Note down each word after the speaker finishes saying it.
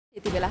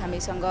यति बेला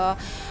हामीसँग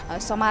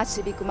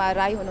समाजसेवी कुमार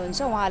राई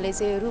हुनुहुन्छ। उहाँले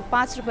चाहिँ रु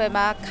 5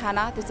 रुपैयाँमा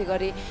खाना त्यसै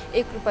गरी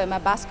 1 रुपैयाँमा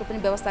बासको पनि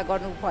व्यवस्था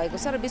गर्नुभएको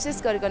छ र विशेष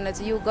गरिकन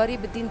चाहिँ यो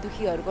गरिब दिन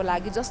दुखीहरूको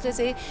लागि जसले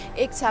चाहिँ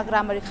एक छाक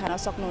राम्ररी खान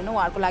सक्नुहुन्न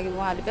उहाँहरूको लागि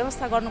उहाँले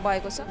व्यवस्था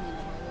गर्नुभएको छ।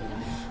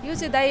 यो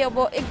चाहिँ दाइ अब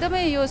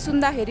एकदमै यो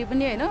सुन्दाखेरि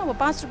पनि होइन अब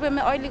 5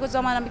 रुपैयाँमा अहिलेको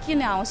जमानामा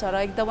किन आउँछ र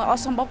एकदमै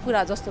असम्भव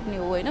कुरा जस्तो पनि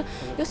हो होइन।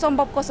 यो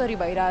सम्भव कसरी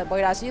भइरहेको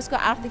छ, यसको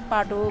आर्थिक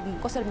पाटो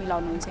कसरी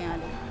मिलाउनुहुन्छ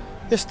यहाँले?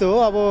 यस्तो हो,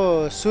 अब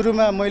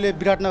सुरुमा मैले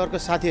विराटनगरको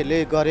साथीहरूले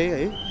गरेँ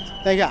है,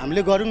 त्यहाँदेखि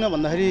हामीले गरौँ न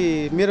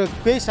भन्दाखेरि मेरो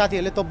केही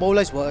साथीहरूले त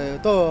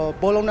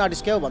बोलाउन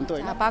आँटिस्क्यो भन्थ्यो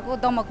होइन। पाको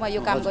दमकमा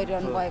यो काम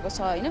गरिरहनु भएको छ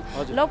होइन।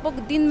 लगभग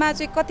दिनमा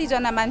चाहिँ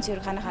कतिजना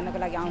मान्छेहरू खाना खानको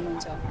लागि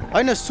आउनुहुन्छ?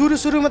 होइन,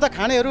 सुरुमा त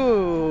खानेहरू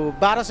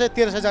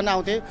 1200-1300 जना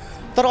आउँथे,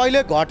 तर अहिले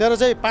घटेर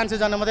चाहिँ 500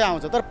 जना मात्रै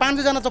आउँछ। तर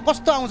 500 जना चाहिँ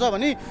कस्तो आउँछ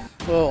भने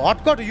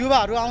हटकट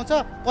युवाहरू आउँछ,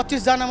 25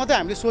 जना मात्रै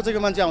हामीले सोचेको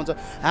मान्छे आउँछ।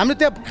 हामीले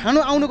त्यहाँ खानु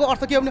आउनुको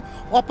अर्थ के हो भने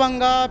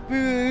अपाङ्ग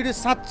पीडित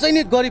साँच्चै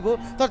नै गरिब हो,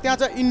 तर त्यहाँ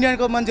चाहिँ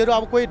इन्डियनको मान्छेहरू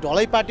अब कोही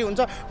ढलै पार्टी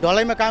हुन्छ,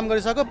 ढलैमा काम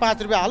गरिसक्यो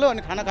 5 रुपियाँ हाल्यो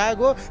अनि खाना खायो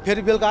गयो,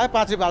 फेरि बेलुका आयो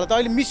 5 रुपियाँ हाल्यो। त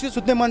अहिले मिसु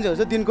सुत्ने मान्छेहरू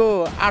चाहिँ दिनको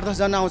 8-10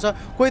 जना आउँछ,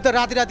 कोही त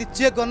राति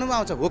चेक गर्नु पनि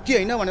आउँछ, हो कि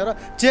होइन भनेर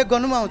चेक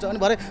गर्नु पनि आउँछ। अनि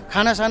भरे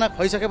खानासाना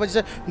खुवाइसकेपछि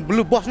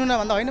चाहिँ बस्नु न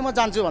भन्दा होइन म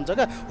जान्छु भन्छ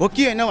क्या, हो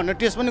कि होइन भनेर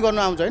टेस्ट पनि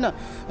गर्नु आउँछ होइन।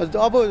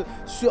 अब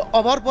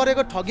अभर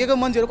परेको ठगिएको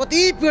मान्छेहरू कति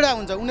पीडा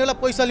हुन्छ, उनीहरूलाई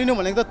पैसा लिनु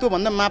भनेको त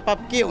त्योभन्दा मापाप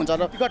के हुन्छ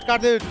र टिकट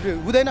काट्दै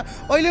हुँदैन।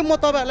 अहिले म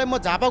तपाईँहरूलाई म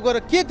झापा गएर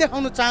के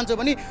देखाउन चाहन्छु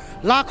भने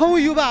लाखौँ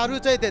युवाहरू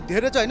चाहिँ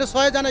धेरै चाहिँ होइन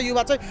 100 जना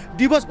युवा चाहिँ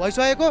डिभोर्स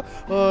भइसकेको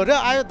र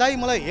आयो, दाइ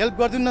मलाई हेल्प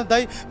गरिदिनु न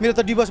दाइ, मेरो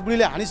त डिभोर्स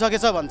बुढीले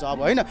हानिसकेछ भन्छ। अब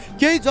होइन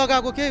केही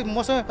जग्गाको केही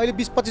मसँग अहिले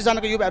 20-25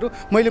 जनाको युवाहरू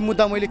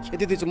मैले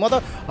खेदिदिन्छु। म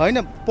त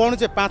होइन पढ्नु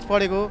चाहिँ 5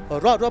 पढेको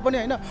र पनि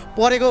होइन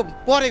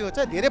पढेको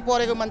चाहिँ धेरै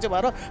पढेको मान्छे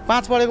भएर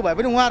 5 पढेको भए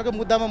पनि उहाँहरूको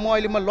मुद्दामा म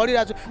अहिले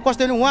लडिरहेको छु।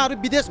 कस्तो भने उहाँहरू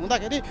विदेश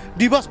हुँदाखेरि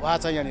डिभोर्स भएको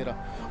छ यहाँनिर,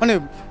 अनि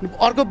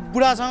अर्को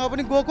बुढासँग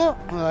पनि गएको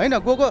होइन,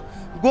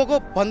 गएको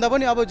भन्दा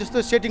पनि अब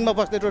जस्तो सेटिङमा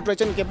बस्दै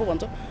रोटेसन के पो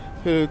भन्छ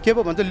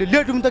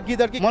लेट हुँ त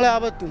किदर कि मलाई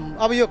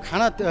अब यो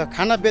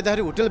खाना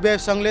बेच्दाखेरि होटल व्यवसाय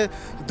सङ्घले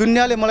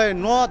दुनियाँले मलाई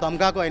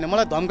नधम्काएको होइन,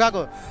 मलाई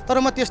धम्काएको, तर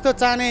म त्यस्तो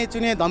चाने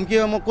चुने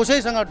धम्कियो म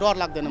कसैसँग डर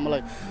लाग्दैन,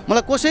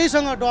 मलाई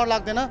कसैसँग डर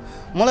लाग्दैन।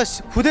 मलाई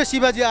खुदै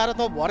शिवाजी आएर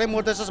त भरे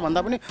मर्दैछस्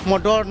भन्दा पनि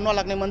म डर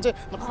नलाग्ने मान्छे।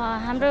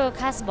 हाम्रो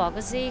खास भएको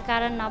चाहिँ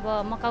कारण अब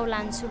मकाउ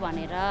लान्छु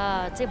भनेर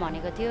चाहिँ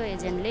भनेको थियो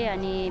एजेन्टले,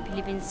 अनि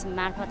फिलिपिन्स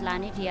मार्फत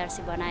लाने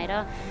टिआरसी बनाएर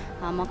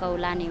मकाउ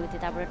लाने हो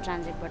त्यताबाट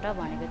ट्रान्जेक्टबाट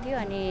भनेको थियो।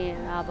 अनि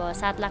अब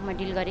 7 लाखमा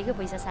डिल गरेको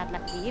पैसा 7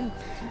 लाख दियौँ,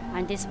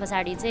 अनि त्यस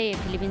पछाडि चाहिँ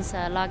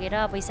फिलिपिन्स लगेर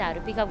पैसाहरू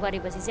पिकअप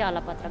गरेपछि चाहिँ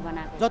अलपत्र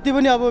बनाएको। जति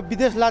पनि अब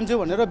विदेश लान्छु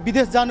भनेर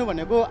विदेश जानु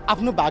भनेको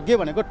आफ्नो भाग्य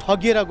भनेको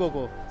ठगिएर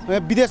गएको,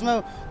 विदेशमा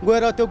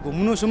गएर त्यो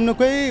घुम्नु सुम्नु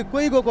कोही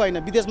गएको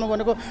होइन, विदेशमा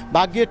भनेको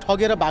भाग्य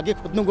ठगेर भाग्य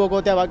खोज्नु गएको,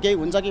 त्यहाँ केही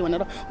हुन्छ कि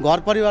भनेर घर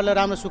परिवारलाई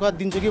राम्रो सुख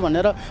दिन्छु कि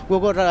भनेर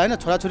गएको र होइन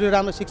छोराछोरी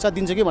राम्रो शिक्षा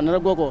दिन्छु कि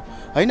भनेर गएको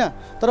होइन।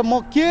 तर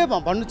म के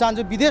भन्नु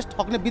चाहन्छु,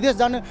 विदेश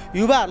जाने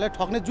युवाहरूलाई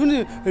ठग्ने जुन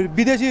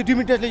विदेशी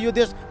रिमिटेन्सले यो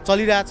देश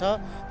चलिरहेछ,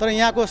 तर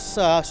यहाँको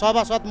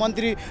सभासद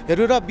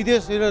मन्त्रीहरू र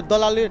विदेश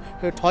दलालले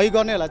ठगी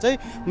गर्नेहरूलाई चाहिँ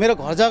मेरो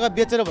घर जग्गा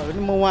बेचेर भयो भने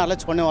म उहाँहरूलाई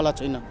छोड्नेवाला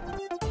छैन।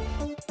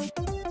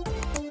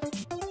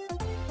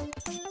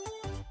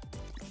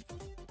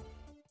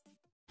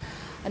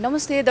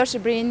 नमस्ते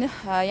दर्शकवृन्द,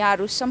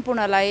 यहाँहरू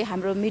सम्पूर्णलाई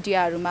हाम्रो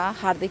मिडियाहरूमा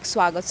हार्दिक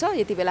स्वागत छ।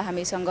 यति बेला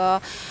हामीसँग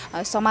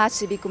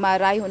समाजसेवी कुमार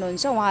राई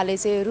हुनुहुन्छ। उहाँले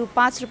चाहिँ रु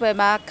 5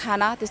 रुपैयाँमा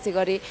खाना त्यसै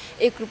गरी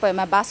 1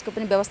 रुपैयाँमा बासको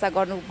पनि व्यवस्था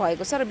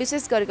गर्नुभएको छ र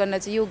विशेष गरिकन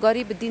चाहिँ यो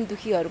गरिब दिन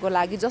दुखीहरूको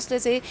लागि जसले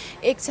चाहिँ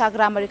एक छाक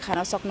राम्ररी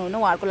खान सक्नुहुन्न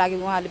उहाँहरूको लागि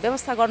उहाँले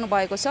व्यवस्था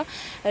गर्नुभएको छ।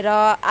 र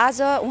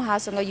आज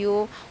उहाँसँग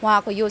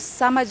उहाँको यो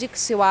सामाजिक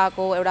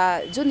सेवाको एउटा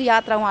जुन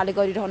यात्रा उहाँले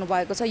गरिरहनु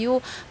भएको छ यो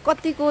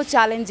कतिको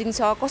च्यालेन्जिङ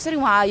छ, कसरी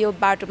उहाँ यो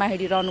बाटोमा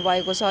हिँडिरहनु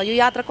भएको छ, यो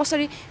यात्रा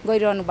कसरी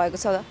गरिरहनु भएको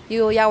छ,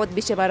 यो यावत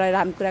विषयमा रहेर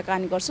हामी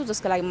कुराकानी गर्छौँ,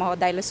 जसको लागि म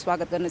दाइलाई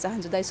स्वागत गर्न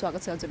चाहन्छु। दाइ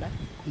स्वागत छ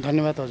हजुरलाई।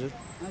 धन्यवाद हजुर।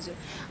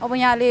 अब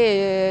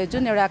यहाँले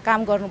जुन एउटा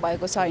काम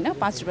गर्नुभएको छ होइन,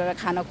 5 रुपैयाँमा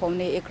खाना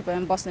खुवाउने 1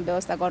 रुपैयाँमा बस्ने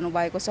व्यवस्था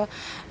गर्नुभएको छ,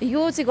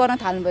 यो चाहिँ गर्न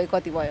थाल्नुभयो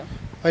कति भयो?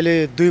 अहिले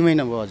 2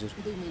 महिना भयो हजुर।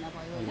 2 महिना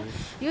भयो होइन।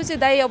 यो चाहिँ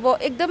दाइ अब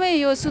एकदमै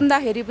यो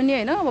सुन्दाखेरि पनि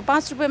होइन अब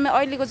 5 रुपैयाँमा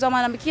अहिलेको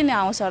जमानामा किन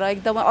आउँछ र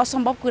एकदमै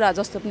असम्भव कुरा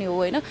जस्तो पनि हो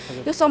होइन।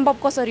 यो सम्भव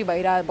कसरी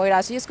भइरहेको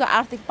छ, यसको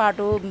आर्थिक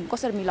पाटो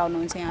कसरी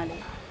मिलाउनुहुन्छ यहाँले?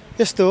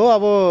 यस्तो हो,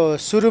 अब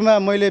सुरुमा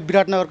मैले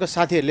विराटनगरको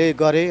साथीहरूले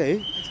गरेँ है,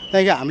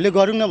 त्यहाँदेखि हामीले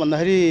गरौँ न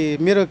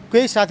भन्दाखेरि मेरो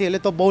केही साथीहरूले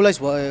त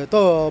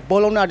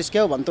बोलाउन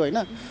आँटिस्क्यो भन्थ्यो होइन।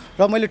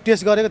 र मैले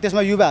टेस्ट गरेको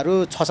त्यसमा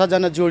युवाहरू 6-7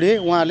 जना जोडेँ,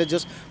 उहाँहरूले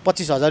जस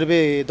 25,000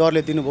 रुपियाँ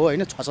दरले दिनुभयो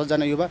होइन, 6-7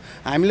 जना युवा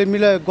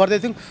हामीले गर्दै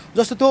थियौँ।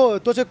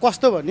 जस्तो त्यो चाहिँ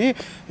कस्तो भने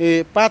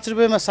 5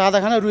 रुपैयाँमा सादा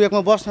खाना रु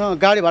 1मा बस्न,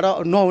 गाडी भाडा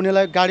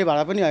नहुनेलाई गाडी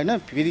भाडा पनि होइन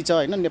फ्री छ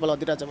होइन नेपाल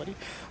अधिराज्यभरि।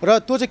 र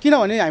त्यो चाहिँ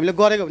किनभने हामीले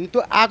गरेको भने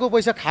त्यो आएको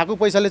पैसा खाएको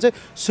पैसाले चाहिँ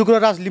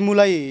शुक्रराज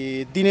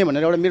लिम्बूलाई दिने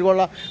भनेर एउटा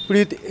मृगौला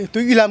पीडित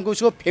त्यो इलामको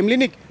उसको फ्यामिली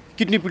नै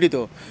किडनी पीडित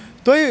हो,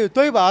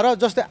 त्यही भएर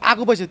जस्तै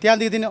आएको पैसा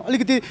त्यहाँदेखि दिने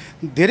अलिकति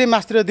धेरै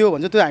मास्तिर दियो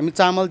भने चाहिँ त्यो हामी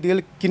चामल तेल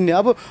किन्ने।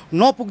 अब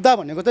नपुग्दा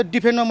भनेको चाहिँ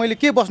डिफेन्डमा मैले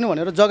के बस्नु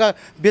भनेर जग्गा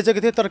बेचेको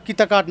थिएँ, तर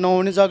किता काट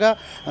नहुने जग्गा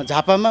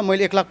झापामा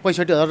मैले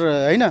 1,65,000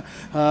 होइन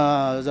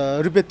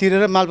रुपियाँ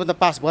तिरेर मालपोता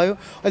पास भयो।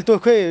 अहिले त्यो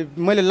खोइ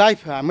मैले लाइभ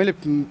मैले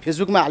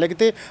फेसबुकमा हालेको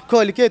थिएँ, खोइ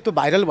अहिले के त्यो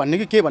भाइरल भन्ने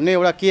कि के भन्ने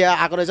एउटा के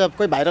आएको रहेछ,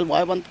 खोइ भाइरल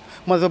भयो भने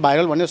मलाई त्यो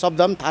भाइरल भन्ने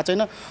शब्द पनि थाहा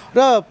छैन। र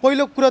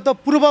पहिलो कुरा त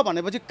पूर्व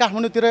भनेपछि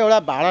काठमाडौँतिर एउटा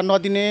भाडा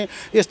नदिने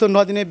यस्तो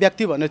नदिने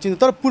व्यक्ति भनेर चिन्छ,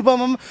 तर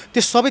पूर्वमा पनि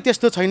त्यो सबै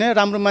त्यस्तो छैन,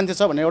 राम्रो मान्छे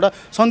छ भनेर एउटा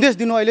सन्देश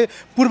दिनु। अहिले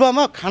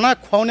पूर्वमा खाना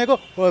खुवाउनेको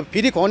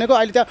फेरि खुवाउनेको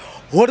अहिले त्यहाँ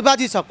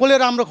होडबाजी छ, कसले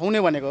राम्रो खुवाउने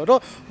भनेको। र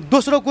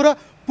दोस्रो कुरा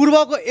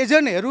पूर्वको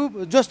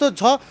एजेन्टहरू जस्तो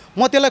छ,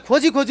 म त्यसलाई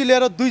खोजी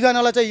लिएर 2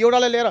 जनालाई चाहिँ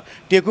एउटालाई लिएर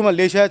टेकुमा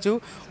ल्याइसकेको छु।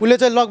 उसले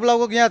चाहिँ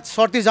लगभग यहाँ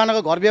 37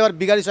 जनाको घर व्यवहार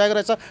बिगारिसकेको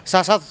रहेछ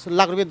 7-7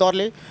 लाख रुपियाँ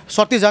दरले।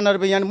 37 जना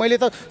रुपियाँ यहाँ मैले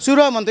त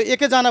सुरुमा भन्दा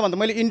एकैजना भन्दा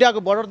मैले इन्डियाको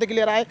बोर्डरदेखि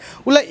लिएर आएँ,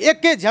 उसलाई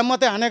एकै झ्याम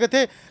मात्रै हानेको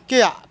थिएँ के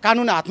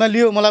कानुन हातमा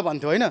लियो मलाई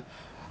भन्थ्यो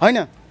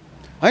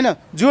होइन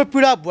जो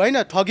पीडा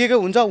होइन ठगिएको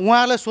हुन्छ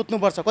उहाँहरूलाई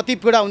सोध्नुपर्छ कति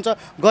पीडा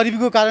हुन्छ।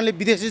 गरिबीको कारणले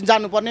विदेश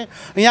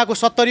जानुपर्ने, यहाँको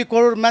 70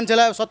 करोड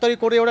मान्छेलाई 70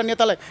 करोड एउटा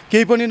नेतालाई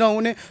केही पनि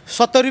नहुने,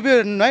 70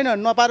 रुपियाँ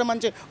होइन नपाएर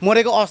मान्छे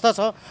मरेको अवस्था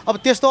छ।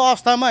 अब त्यस्तो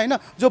अवस्थामा होइन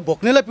जो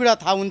भोग्नेलाई पीडा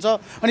थाहा हुन्छ।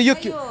 अनि यो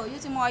चाहिँ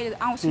म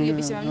अहिले आउँछु यो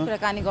विषयमा पनि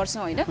कुराकानी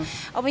गर्छौँ होइन।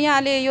 अब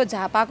यहाँले यो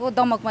झापाको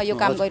दमकमा यो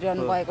काम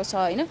गरिरहनु भएको छ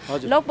होइन,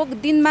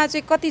 लगभग दिनमा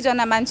चाहिँ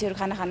कतिजना मान्छेहरू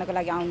खाना खानको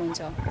लागि आउनुहुन्छ?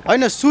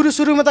 होइन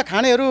सुरुमा त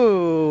खानेहरू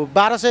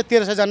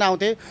 1200-1300 जना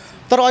आउँथे,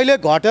 तर अहिले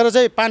घटेर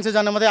चाहिँ 500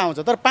 जना मात्रै आउँछ।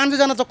 तर 500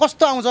 जना चाहिँ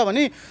कस्तो आउँछ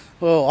भने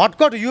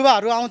हटकट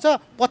युवाहरू आउँछ,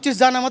 25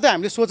 जना मात्रै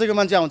हामीले सोचेको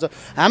मान्छे आउँछ।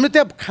 हामीले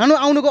त्यहाँ खानु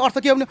आउनुको अर्थ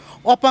के हो भने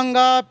अपाङ्ग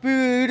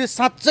पीडित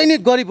साँच्चै नै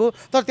गरिब हो,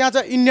 तर त्यहाँ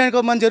चाहिँ इन्डियनको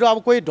मान्छेहरू अब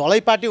कोही ढलै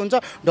पार्टी हुन्छ,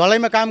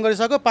 ढलैमा काम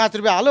गरिसक्यो 5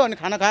 रुपियाँ हाल्यो अनि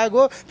खाना खायो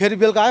गयो, फेरि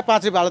बेलुका आयो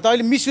 5 रुपियाँ हाल्यो। त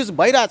अहिले मिसयुज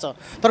भइरहेछ,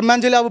 तर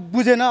मान्छेले अब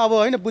बुझेन, अब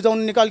होइन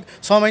बुझाउनु निकाल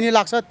समय नै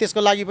लाग्छ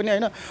त्यसको लागि पनि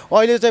होइन।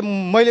 अहिले चाहिँ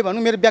मैले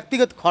भनौँ मेरो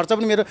व्यक्तिगत खर्च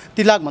पनि मेरो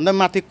 3 लाखभन्दा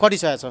माथि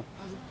कटिसकेको छ।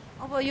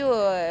 अब यो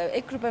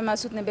 1 रुपियाँमा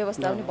सुत्ने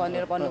व्यवस्था पनि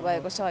भनेर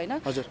भन्नुभएको छ होइन,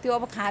 त्यो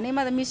अब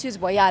खानेमा त मिसयुज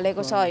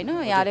भइहालेको छ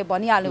होइन। यहाँले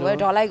भनिहाल्नु भयो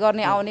ढलाइ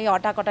गर्ने आउने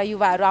हटाकटा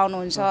युवाहरू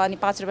आउनुहुन्छ अनि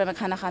 5 रुपियाँमा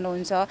खाना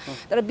खानुहुन्छ,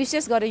 तर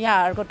विशेष गरी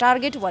यहाँहरूको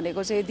टार्गेट भनेको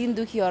चाहिँ दिन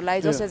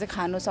दुखीहरूलाई जसले चाहिँ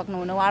खानु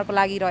सक्नुहुन्न उहाँहरूको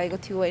लागि रहेको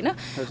थियो होइन।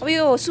 अब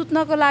यो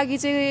सुत्नको लागि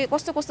चाहिँ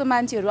कस्तो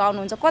मान्छेहरू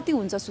आउनुहुन्छ, कति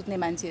हुन्छ सुत्ने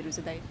मान्छेहरू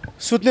चाहिँ दाइ?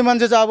 सुत्ने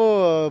मान्छे चाहिँ अब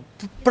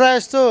प्रायः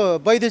जस्तो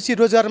वैदेशिक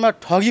रोजगारमा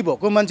ठगी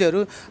भएको मान्छेहरू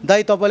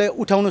दाइ तपाईँले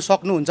उठाउनु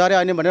सक्नुहुन्छ अरे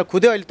होइन भनेर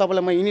खुदै अहिले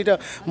तपाईँलाई म यहीँनिर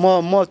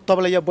म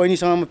तपाईँलाई यहाँ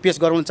बहिनीसँग पेस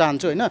गराउन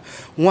चाहन्छु होइन।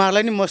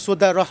 उहाँहरूलाई नि म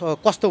सोद्धा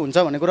कस्तो हुन्छ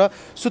भन्ने कुरा।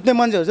 सुत्ने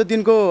मान्छेहरू चाहिँ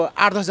दिनको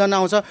 8-10 जना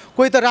आउँछ,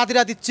 कोही त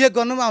राति चेक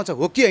गर्नु पनि आउँछ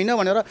हो कि होइन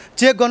भनेर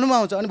चेक गर्नु पनि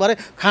आउँछ। अनि भरे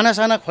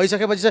खानासाना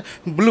खुवाइसकेपछि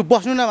चाहिँ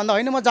बस्नु न भन्दा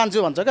होइन म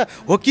जान्छु भन्छ क्या,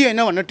 हो कि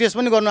होइन भनेर टेस्ट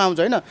पनि गर्नु आउँछ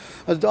होइन।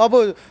 अब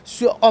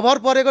अभर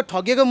परेको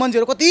ठगिएको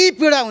मान्छेहरू कति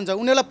पीडा हुन्छ,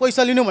 उनीहरूलाई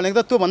पैसा लिनु भनेको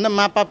त त्योभन्दा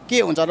मापाप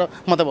के हुन्छ र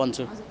म त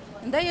भन्छु।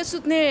 दाइ यो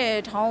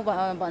सुत्ने ठाउँ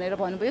भनेर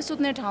भन्नुभयो,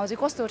 सुत्ने ठाउँ चाहिँ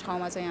कस्तो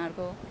ठाउँमा छ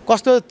यहाँहरूको?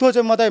 कस्तो त्यो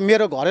चाहिँ म त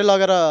मेरो घरै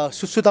लगेर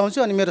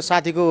सुताउँछु। अनि मेरो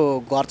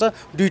साथीको घर छ,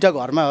 2टा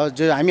घरमा हो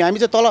जो हामी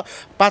चाहिँ तल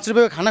 5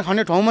 रुपियाँको खाना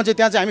खाने ठाउँमा चाहिँ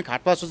त्यहाँ चाहिँ हामी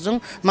खाटपा सुत्छौँ।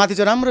 माथि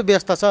चाहिँ राम्रो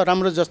व्यवस्था छ,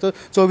 राम्रो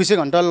जस्तो 24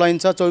 घन्टा लाइन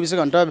छ, 24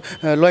 घन्टा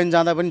लाइन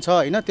जाँदा पनि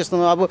छ होइन।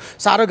 त्यस्तोमा अब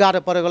साह्रो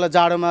गाह्रो परेकोलाई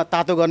जाडोमा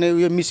तातो गर्ने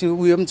उयो मिसिन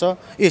उयो पनि छ,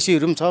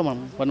 एसीहरू पनि छ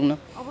भनौँ न।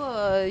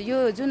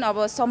 यो जुन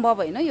अब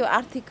सम्भव होइन, यो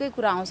आर्थिककै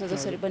कुरा आउँछ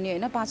जसरी पनि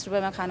होइन, 5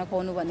 रुपियाँमा खाना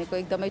खुवाउनु भनेको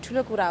एकदमै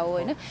ठुलो कुरा हो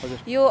होइन।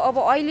 यो अब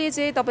अहिले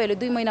चाहिँ तपाईँहरूले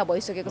 2 महिना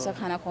भइसकेको छ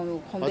खाना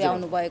खुवाउँदै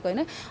आउनु भएको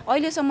होइन,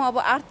 अहिलेसम्म अब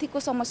आर्थिकको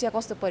समस्या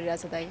कस्तो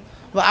परिरहेछ दाइ?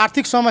 अब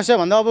आर्थिक समस्या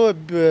भन्दा अब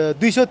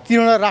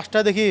 203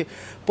 राष्ट्रदेखि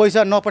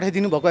पैसा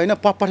नपठाइदिनु भएको होइन,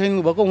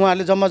 पठाइदिनु भएको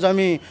उहाँहरूले जम्मा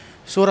जम्मी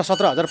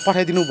 16-17 हजार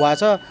पठाइदिनु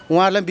भएछ।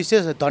 उहाँहरूलाई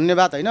विशेष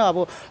धन्यवाद होइन। अब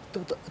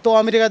त्यो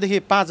अमेरिकादेखि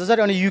 5,000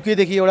 अनि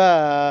युकेदेखि एउटा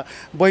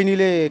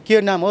बहिनीले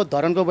के नाम हो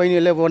धरनको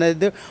बहिनीले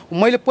बनाइदियो।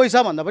 मैले पैसा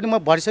भन्दा पनि म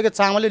भरिसकेको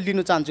चामलै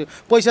लिनु चाहन्छु।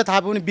 पैसा थाहा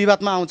पनि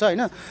विवादमा आउँछ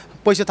होइन,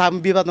 पैसा थाहा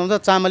पनि विवादमा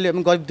आउँछ, चामलले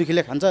पनि गरिब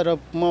दुखीले खान्छ र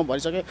म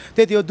भरिसकेँ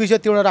त्यति हो।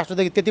 203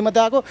 राष्ट्रदेखि त्यति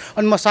मात्रै आएको।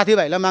 अनि म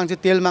साथीभाइलाई माग्छु,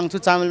 तेल माग्छु,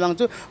 चामल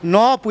माग्छु,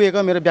 नपुगेको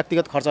मेरो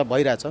व्यक्तिगत खर्च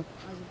भइरहेछ।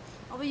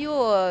 अब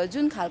यो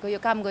जुन खालको यो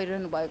काम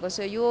गरिरहनु भएको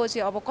छ यो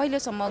चाहिँ अब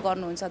कहिलेसम्म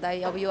गर्नुहुन्छ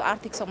दाइ? अब यो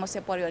आर्थिक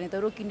समस्या पर्यो भने त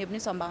रोकिने पनि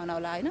सम्भावना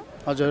होला होइन?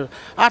 हजुर,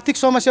 आर्थिक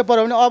समस्या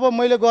पर्यो भने अब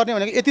मैले गर्ने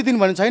भनेको यति दिन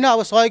भन्ने छैन।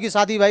 अब सहयोगी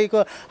साथीभाइको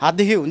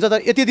हातदेखि हुन्छ,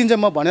 तर यति दिन चाहिँ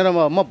म भनेर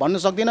म भन्न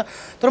सक्दिनँ।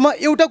 तर म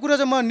एउटा कुरा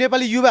चाहिँ म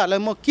नेपाली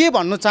युवाहरूलाई म के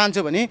भन्न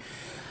चाहन्छु भने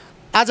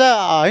आज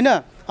होइन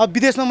अब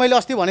विदेशमा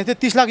मैले अस्ति भनेको थिएँ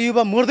 30 लाख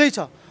युवा मर्दैछ,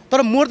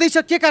 तर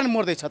मर्दैछ के कारण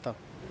मर्दैछ त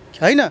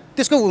होइन?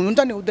 त्यसको हुन्छ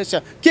नि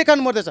उद्देश्य के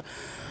कारण मर्दैछ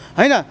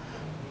होइन?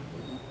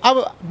 अब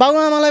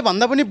बाबुआमालाई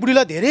भन्दा पनि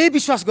बुढीलाई धेरै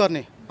विश्वास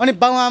गर्ने अनि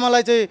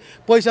बाबुआमालाई चाहिँ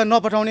पैसा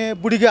नपठाउने,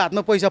 बुढीको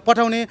हातमा पैसा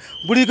पठाउने,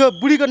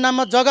 बुढीको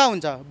नाममा जग्गा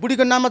हुन्छ,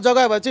 बुढीको नाममा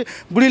जग्गा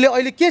भएपछि बुढीले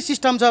अहिले के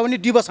सिस्टम छ भने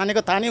डिभोर्स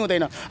हानेको थाहा नै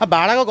हुँदैन। अब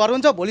भाडाको घर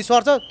हुन्छ, भोलि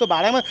सर्छ, त्यो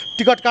भाडामा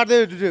टिकट काट्दै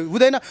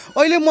हुँदैन।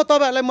 अहिले म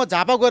तपाईँहरूलाई म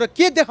झापा गएर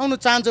के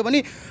देखाउन चाहन्छु भने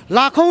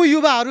लाखौँ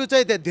युवाहरू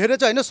चाहिँ धेरै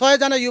चाहिँ होइन 100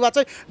 जना युवा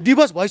चाहिँ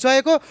डिभोर्स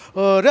भइसकेको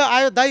र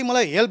आयो, दाइ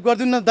मलाई हेल्प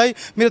गरिदिनु न दाइ,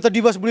 मेरो त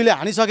डिभोर्स बुढीले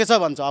हानिसकेछ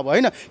भन्छ। अब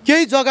होइन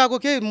केही जग्गाको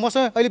केही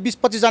मसँग अहिले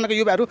 20-25 जनाको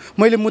युवाहरू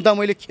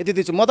मैले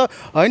खेदिदिन्छु। म त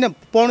होइन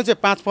पढ्नु चाहिँ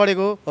 5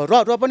 पढेको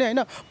र पनि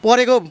होइन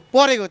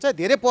पढेको चाहिँ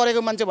धेरै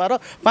पढेको मान्छे भएर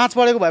 5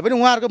 पढेको भए पनि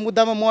उहाँहरूको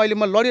मुद्दामा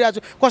म लडिरहेको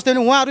छु। कस्तो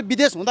भने उहाँहरू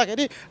विदेश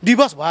हुँदाखेरि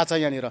डिभोर्स भएछ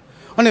यहाँनिर,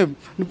 अनि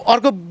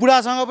अर्को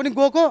बुढासँग पनि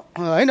गएको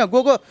होइन,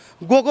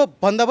 गएको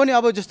भन्दा पनि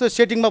अब जस्तो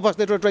सेटिङमा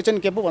बस्दै रहेछ नि,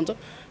 के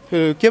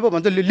पो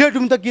भन्छ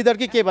लेडुम त गिदर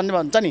के भन्ने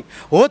भन्छ नि,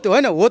 हो त्यो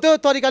होइन, हो त्यो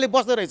तरिकाले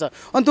बस्दै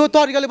रहेछ। अनि त्यो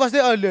तरिकाले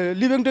बस्दै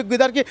लिभिङ टु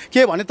गिदर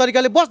के भन्ने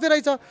तरिकाले बस्दै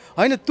रहेछ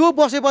होइन। त्यो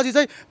बसेपछि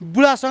चाहिँ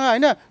बुढासँग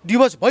होइन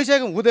डिभोर्स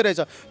भइसकेको हुँदै रहेछ।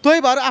 त्यही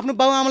भएर आफ्नो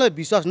बाबुआमालाई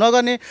विश्वास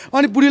नगर्ने,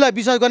 अनि बुढीलाई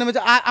विश्वास गर्ने भने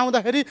चाहिँ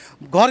आउँदाखेरि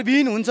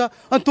घरविहीन हुन्छ।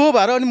 अनि त्यो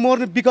भएर अनि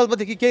मर्ने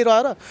विकल्पदेखि केही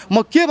रहेर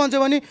म के भन्छु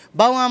भने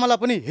बाबुआमालाई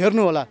पनि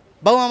हेर्नु होला,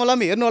 बाबुआमालाई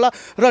पनि हेर्नु होला।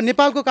 र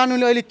नेपालको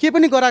कानुनले अहिले के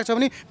पनि गराएको छ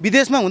भने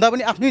विदेशमा हुँदा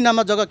पनि आफ्नै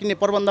नाममा जग्गा किन्ने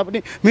प्रबन्ध पनि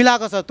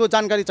मिलाएको छ। त्यो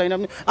जानकारी छैन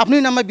भने आफ्नै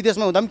नाममा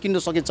विदेशमा हुँदा पनि किन्न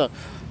सकिन्छ।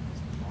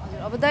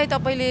 अब दाइ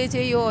तपाईँले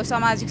चाहिँ यो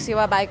सामाजिक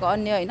सेवा बाहेक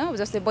अन्य होइन,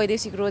 जस्तै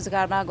वैदेशिक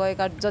रोजगारमा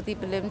गएका जतिले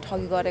पनि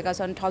ठगी गरेका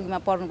छन्, ठगीमा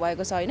पर्नु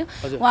भएको छ होइन,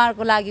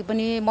 उहाँहरूको लागि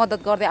पनि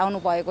मद्दत गर्दै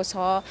आउनु भएको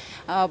छ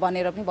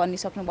भनेर पनि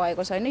भनिसक्नु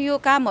भएको छ होइन। यो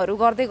कामहरू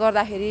गर्दै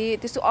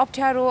गर्दाखेरि त्यस्तो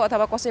अप्ठ्यारो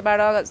अथवा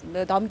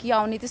कसैबाट धम्की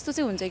आउने त्यस्तो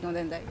चाहिँ हुन्छ कि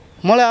हुँदैन दाइ?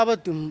 मलाई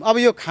अब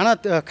यो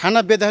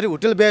खाना बेच्दाखेरि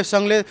होटल व्यवसाय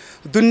सङ्घले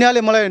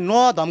दुनियाँले मलाई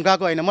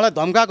नधम्काएको होइन, मलाई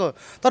धम्काएको।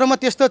 तर म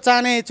त्यस्तो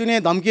चाने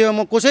चुने धम्कियो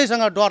म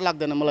कसैसँग डर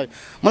लाग्दैन, मलाई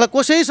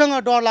कसैसँग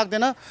डर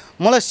लाग्दैन।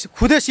 मलाई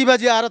खुदै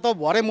शिवाजी आएर त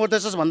भरे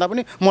मर्दैछस् भन्दा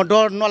पनि म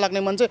डर नलाग्ने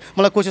मान्छे,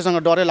 मलाई कसैसँग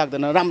डरै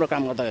लाग्दैन राम्रो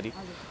काम गर्दाखेरि।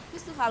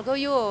 त्यस्तो खालको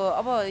यो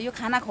अब यो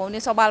खाना खुवाउने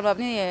सवालमा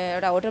पनि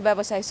एउटा होटल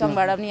व्यवसायी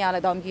सङ्घबाट पनि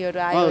यहाँलाई धम्कीहरू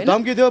आयो?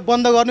 धम्की दियो,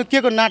 बन्द गर्नु, के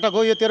को नाटक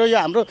हो यो तेरो, यो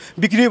हाम्रो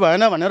बिक्री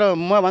भएन भनेर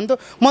म भन्छु।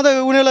 म त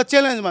उनीहरूलाई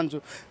च्यालेन्ज भन्छु,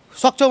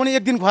 सक्छौ भने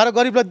एक दिन खुवाएर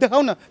गरिबलाई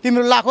देखाउ न,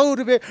 तिम्रो लाखौँ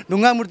रुपियाँ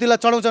ढुङ्गा मूर्तिलाई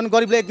चढाउँछन्,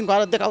 गरिबलाई एक दिन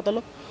खुवाएर देखाउ त ल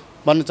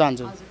भन्न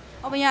चाहन्छु।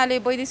 अब यहाँले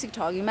वैदेशिक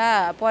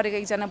ठगीमा परेको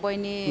एकजना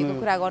बहिनीको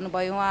कुरा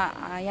गर्नुभयो,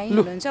 उहाँ यहीँ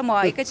हुनुहुन्छ, म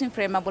एकैछिन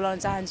फ्रेममा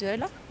बोलाउन चाहन्छु है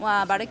ल,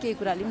 उहाँबाट केही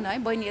कुरा लिउँ न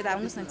है। बहिनी यता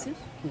आउनुहोस् न एकछिन,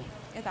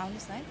 यता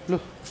आउनुहोस् न है।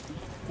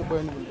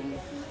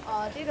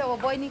 त्यही त हो,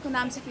 बहिनीको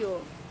नाम चाहिँ के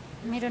हो?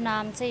 मेरो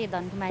नाम चाहिँ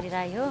धनकुमारी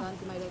राई हो।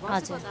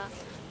 हजुर,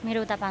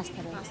 मेरो उता 5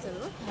 थर हो।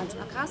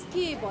 खास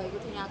के भएको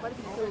थियो यहाँ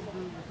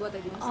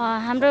बताइदिनुहोस्।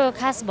 हाम्रो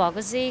खास भएको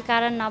चाहिँ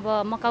कारण अब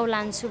मकाउ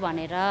लान्छु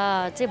भनेर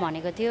चाहिँ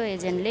भनेको थियो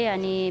एजेन्टले,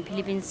 अनि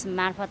फिलिपिन्स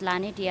मार्फत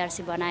लाने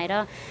टिआरसी बनाएर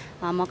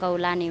मकाउ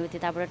लाने हो,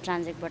 त्यताबाट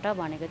ट्रान्जेक्टबाट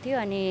भनेको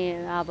थियो। अनि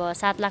अब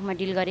 7 लाखमा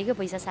डिल गरेको,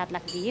 पैसा 7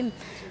 लाख दियौँ।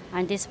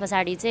 अनि त्यस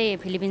पछाडि चाहिँ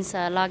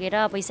फिलिपिन्स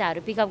लगेर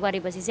पैसाहरू पिकअप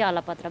गरेपछि चाहिँ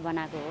अलपत्र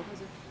बनाएको हो।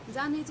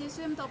 जाने चाहिँ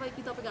स्वयं तपाईँ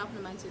कि तपाईँको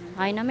आफ्नो मान्छे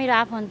होइन, मेरो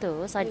आफन्त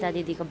हो, सरिता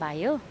दिदीको भाइ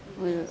हो।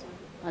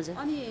 हजुर।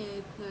 अनि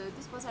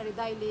त्यस पछाडि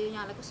दाइले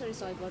यहाँलाई कसरी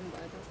सहयोग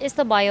गर्नुभयो त?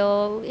 यस्तो भयो,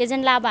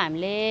 एजेन्टलाई अब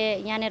हामीले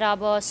यहाँनिर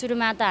अब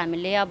सुरुमा त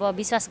हामीले अब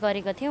विश्वास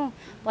गरेको थियौँ,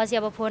 पछि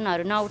अब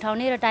फोनहरू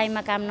नउठाउने र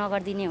टाइममा काम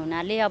नगरिदिने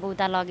हुनाले अब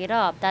उता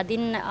लगेर हप्ता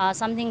दिन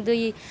समथिङ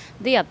दुई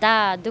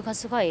हप्ता दुःख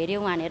सुख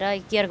हेऱ्यौँ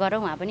भनेर केयर गरौँ।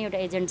 उहाँ पनि एउटा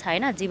एजेन्ट छ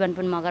होइन,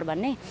 जीवनपुन मगर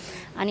भन्ने,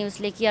 अनि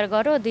उसले केयर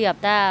गऱ्यो। 2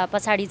 हप्ता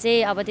पछाडि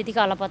चाहिँ अब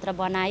त्यतिकै अलपत्र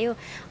बनायो।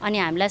 अनि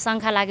हामीलाई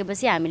शङ्का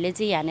लागेपछि हामीले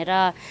चाहिँ यहाँनिर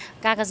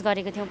कागज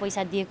गरेको थियौँ,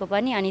 पैसा दिएको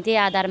पनि। अनि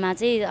त्यही आधारमा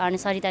चाहिँ अनि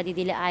सरिता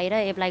दिदीले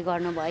आएर एप्लाई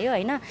गर्नुभयो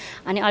होइन।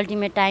 अनि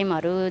अल्टिमेट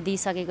टाइमहरू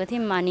दिइसकेको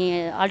थियौँ। अनि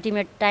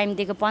अल्टिमेट टाइम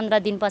दिएको 15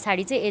 दिन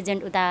पछाडि चाहिँ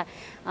एजेन्ट उता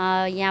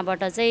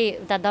यहाँबाट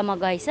चाहिँ उता दमक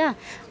गएछ।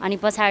 अनि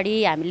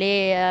पछाडि हामीले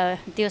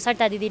त्यो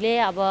सरिता दिदीले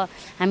अब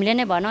हामीले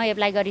नै भनौँ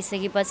एप्लाई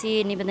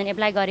गरिसकेपछि, निवेदन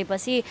एप्लाई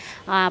गरेपछि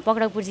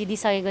पक्राउ पुर्जी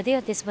दिइसकेको थियो।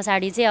 त्यस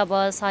पछाडि चाहिँ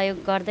अब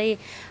सहयोग गर्दै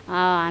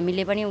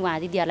हामीले पनि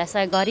उहाँ दिदीहरूलाई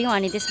सहयोग गऱ्यौँ।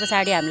 अनि त्यस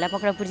पछाडि हामीलाई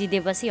पक्राउ पुर्जी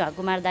दिएपछि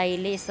कुमार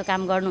दाईले यस्तो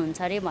काम गर्नुहुन्छ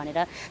अरे भनेर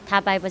थाहा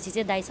पाएपछि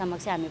चाहिँ दाई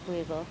समक्ष हामी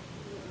पुगेको हो।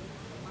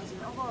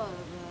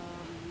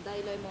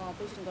 दाइलाई म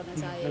क्वेसन गर्न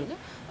चाहेँ होइन,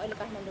 अहिले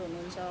काठमाडौँ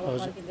हुनुहुन्छ,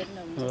 फर्किँदै पनि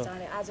हुनुहुन्छ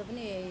चाँडै, आज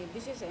पनि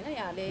विशेष होइन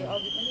यहाँले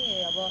अघि पनि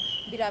अब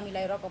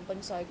बिरामीलाई रकम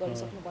पनि सहयोग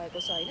गरिसक्नु भएको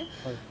छ होइन।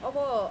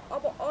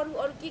 अब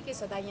अरू के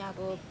छ त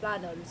यहाँको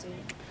प्लानहरू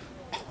चाहिँ?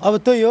 अब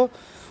त्यही हो,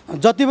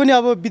 जति पनि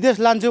अब विदेश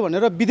लान्छु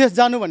भनेर विदेश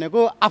जानु भनेको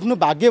आफ्नो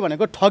भाग्य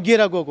भनेको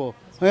ठगिएर गएको।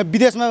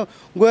 विदेशमा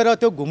गएर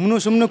त्यो घुम्नु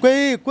सुम्नु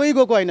कोही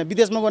गएको होइन,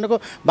 विदेशमा गएको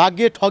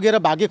भाग्य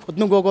ठगेर भाग्य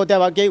खोज्नु गएको,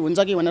 त्यहाँ केही हुन्छ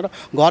कि भनेर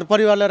घर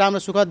परिवारलाई राम्रो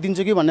सुख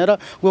दिन्छु कि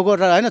भनेर गएको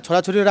होइन,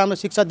 छोराछोरी राम्रो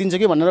शिक्षा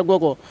दिन्छु कि भनेर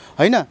गएको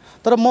होइन।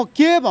 तर म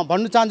के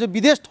भन्नु चाहन्छु,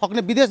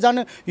 विदेश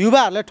जाने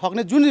युवाहरूलाई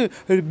ठग्ने जुन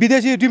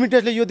विदेशी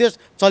रिमिटेन्सले यो देश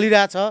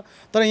चलिरहेछ,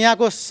 तर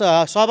यहाँको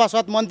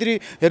सभासद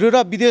मन्त्रीहरू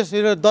र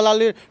विदेश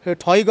दलालले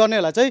ठगी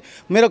गर्नेहरूलाई चाहिँ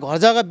मेरो घर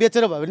जग्गा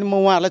बेचेर भयो भने म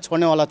उहाँहरूलाई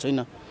छोड्नेवाला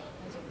छैन।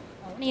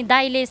 अनि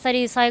दाइले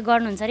यसरी सहयोग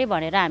गर्नुहुन्छ अरे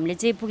भनेर हामीले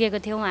चाहिँ पुगेको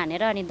थियौँ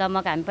हानेर अनि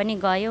दमक हामी पनि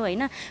गयौँ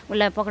होइन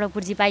उसलाई पक्राउ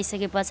पुर्जी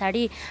पाइसके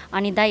पछाडि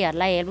अनि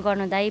दाइहरूलाई हेल्प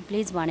गर्नु दाइ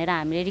प्लिज भनेर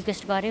हामीले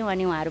रिक्वेस्ट गऱ्यौँ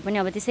अनि उहाँहरू पनि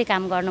अब त्यसै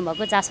काम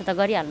गर्नुभएको चासो त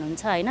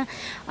गरिहाल्नुहुन्छ होइन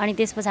अनि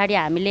त्यस पछाडि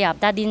हामीले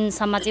हप्ता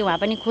दिनसम्म चाहिँ उहाँ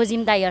पनि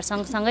खोज्यौँ दाइहरू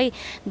सँगसँगै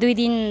 2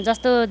 दिन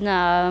जस्तो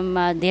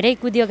धेरै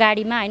कुद्यो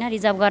गाडीमा होइन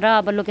रिजर्भ गरेर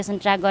अब लोकेसन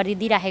ट्र्याक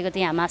गरिदिइराखेको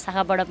थियो हाम्रो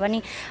शाखाबाट पनि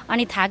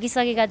अनि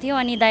थाकिसकेका थियौँ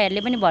अनि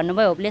दाइहरूले पनि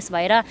भन्नुभयो होपलेस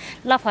भएर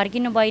ल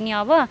फर्किनु बहिनी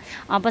अब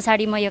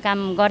पछाडि म यो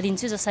काम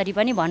गरिदिन्छु जसरी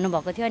पनि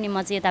भन्नुभएको थियो अनि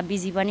म चाहिँ यता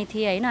बिजी पनि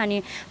थिएँ होइन अनि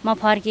म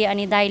फर्केँ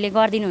अनि दाइले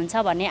गरिदिनुहुन्छ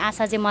भन्ने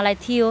आशा चाहिँ मलाई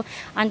थियो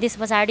अनि त्यस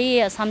पछाडि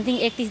समथिङ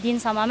 31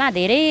 दिनसम्ममा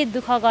धेरै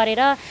दुःख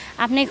गरेर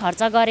आफ्नै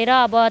खर्च गरेर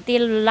अब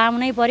तेल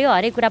लाउनै पर्यो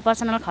हरेक कुरा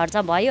पर्सनल खर्च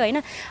भयो होइन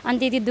अनि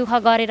त्यति दुःख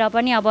गरेर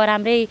पनि अब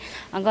राम्रै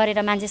गरेर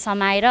मान्छे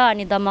समाएर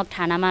अनि दमक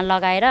थानामा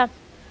लगाएर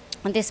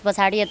अनि त्यस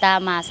पछाडि यता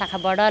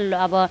महाशाखाबाट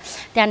अब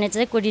त्यहाँनिर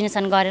चाहिँ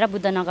कोर्डिनेसन गरेर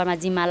बुद्धनगरमा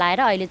जिम्मा लाएर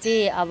अहिले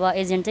चाहिँ अब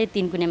एजेन्ट चाहिँ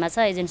 3 कुनेमा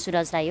छ एजेन्ट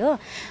सुरज राई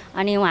हो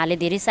अनि उहाँले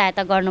धेरै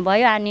सहायता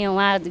गर्नुभयो अनि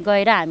उहाँ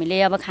गएर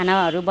हामीले अब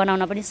खानाहरू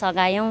बनाउन पनि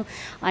सघायौँ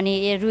अनि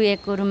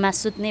रुएको रुममा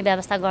सुत्ने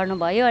व्यवस्था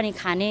गर्नुभयो अनि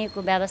खानेको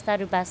व्यवस्था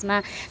रुपासमा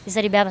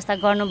त्यसरी व्यवस्था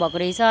गर्नुभएको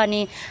रहेछ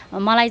अनि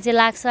मलाई चाहिँ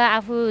लाग्छ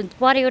आफू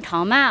परेको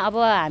ठाउँमा अब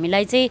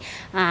हामीलाई चाहिँ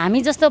हामी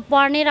जस्तो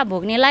पढ्ने र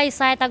भोग्नेलाई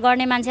सहायता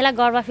गर्ने मान्छेलाई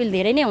गर्व फिल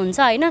धेरै नै हुन्छ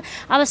होइन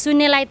अब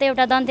सुन्नेलाई त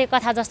एउटा दन्ते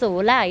कथा जस्तो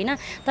होला होइन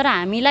तर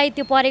हामीलाई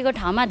त्यो परेको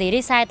ठाउँमा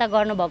धेरै सहायता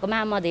गर्नुभएकोमा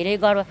म धेरै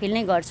गर्व फिल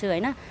नै गर्छु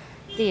होइन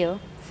त्यही हो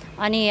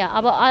अनि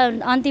अब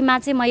अन्तिममा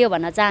चाहिँ म यो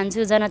भन्न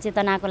चाहन्छु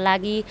जनचेतनाको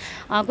लागि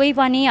कोही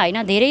पनि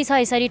होइन धेरै छ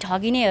यसरी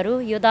ठगिनेहरू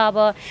यो त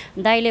अब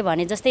दाइले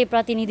भने जस्तै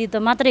प्रतिनिधित्व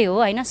मात्रै हो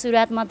होइन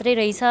सुरुवात मात्रै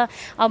रहेछ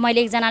अब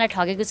मैले एकजनालाई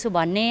ठगेको छु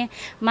भन्ने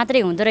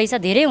मात्रै हुँदो रहेछ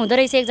धेरै हुँदो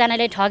रहेछ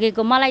एकजनाले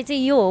ठगेको मलाई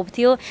चाहिँ यो होप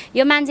थियो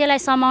यो मान्छेलाई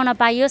समाउन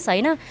पाइयोस्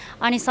होइन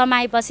अनि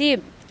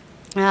समाएपछि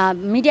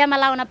मिडियामा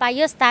लाउन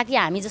पाइयोस् ताकि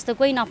हामी जस्तो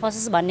कोही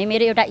नफसोस् भन्ने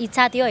मेरो एउटा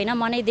इच्छा थियो होइन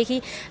मनैदेखि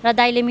र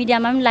दाइले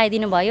मिडियामा पनि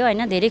लगाइदिनु भयो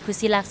होइन धेरै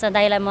खुसी लाग्छ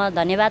दाइलाई म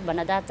धन्यवाद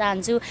भन्न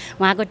चाहन्छु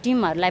उहाँको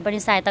टिमहरूलाई पनि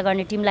सहायता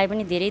गर्ने टिमलाई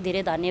पनि धेरै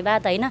धेरै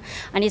धन्यवाद होइन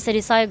अनि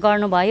यसरी सहयोग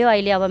गर्नुभयो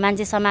अहिले अब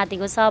मान्छे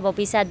समातेको छ अब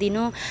पैसा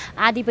दिनु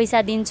आधी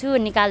पैसा दिन्छु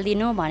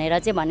निकालिदिनु भनेर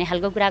चाहिँ भन्ने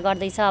खालको कुरा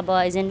गर्दैछ अब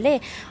एजेन्टले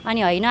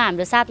अनि होइन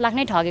हाम्रो 7 लाख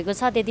नै ठगेको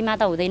छ त्यतिमा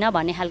त हुँदैन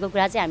भन्ने खालको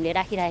कुरा चाहिँ हामीले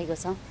राखिरहेको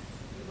छौँ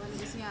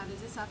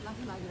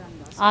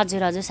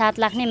हजुर हजुर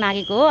 7 लाख नै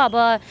मागेको हो अब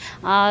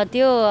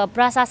त्यो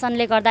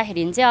प्रशासनले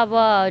गर्दाखेरि चाहिँ अब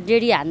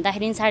डेढी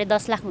हान्दाखेरि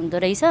 10.5 लाख हुँदो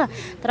रहेछ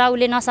तर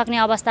उसले नसक्ने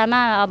अवस्थामा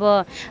अब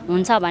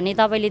हुन्छ भने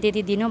तपाईँले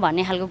त्यति दिनु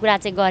भन्ने खालको कुरा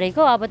चाहिँ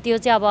गरेको अब त्यो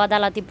चाहिँ अब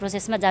अदालती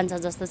प्रोसेसमा जान्छ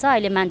जस्तो छ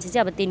अहिले मान्छे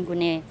चाहिँ अब 3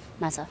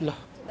 कुनेमा छ ल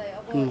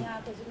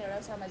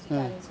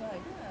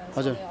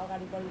हजुर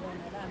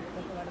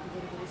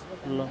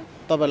ल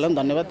तपाईँहरूलाई पनि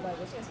धन्यवाद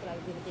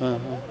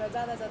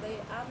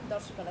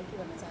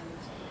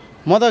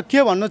म त के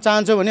भन्न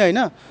चाहन्छु भने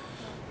होइन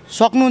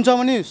सक्नुहुन्छ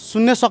भने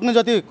सुन्ने सक्ने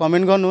जति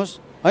कमेन्ट गर्नुहोस्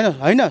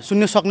होइन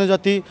सुन्ने सक्ने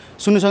जति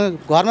सुन्ने सक्ने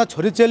घरमा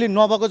छोरीचेली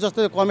नभएको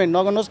जस्तो कमेन्ट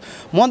नगर्नुहोस्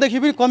मदेखि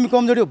पनि कमी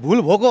कमजोरी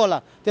भुल भएको होला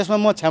त्यसमा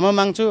म क्षमा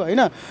माग्छु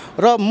होइन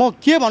र म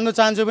के भन्न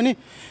चाहन्छु भने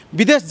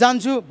विदेश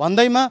जान्छु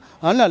भन्दैमा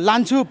होइन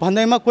लान्छु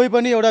भन्दैमा कोही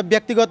पनि एउटा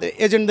व्यक्तिगत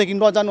एजेन्टदेखि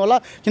नजानु होला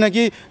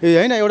किनकि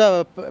होइन एउटा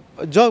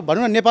जो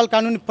भनौँ न नेपाल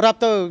कानुन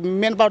प्राप्त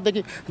मेन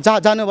पावरदेखि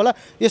जानु होला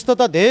यस्तो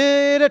त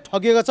धेरै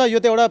ठगिएको छ यो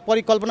त एउटा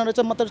परिकल्पना रहेछ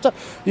मात्रै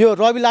रहेछ यो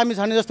रवि लामी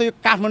छाने जस्तो यो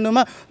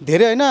काठमाडौँमा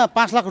धेरै होइन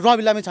 5 लाख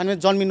रवि लामी छाने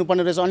जन्मिनु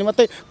पर्ने रहेछ अनि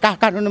मात्रै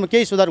काठमाडौँमा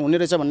केही सुधार हुने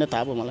रहेछ भन्ने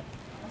थाहा भयो मलाई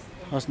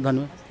हस्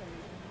धन्यवाद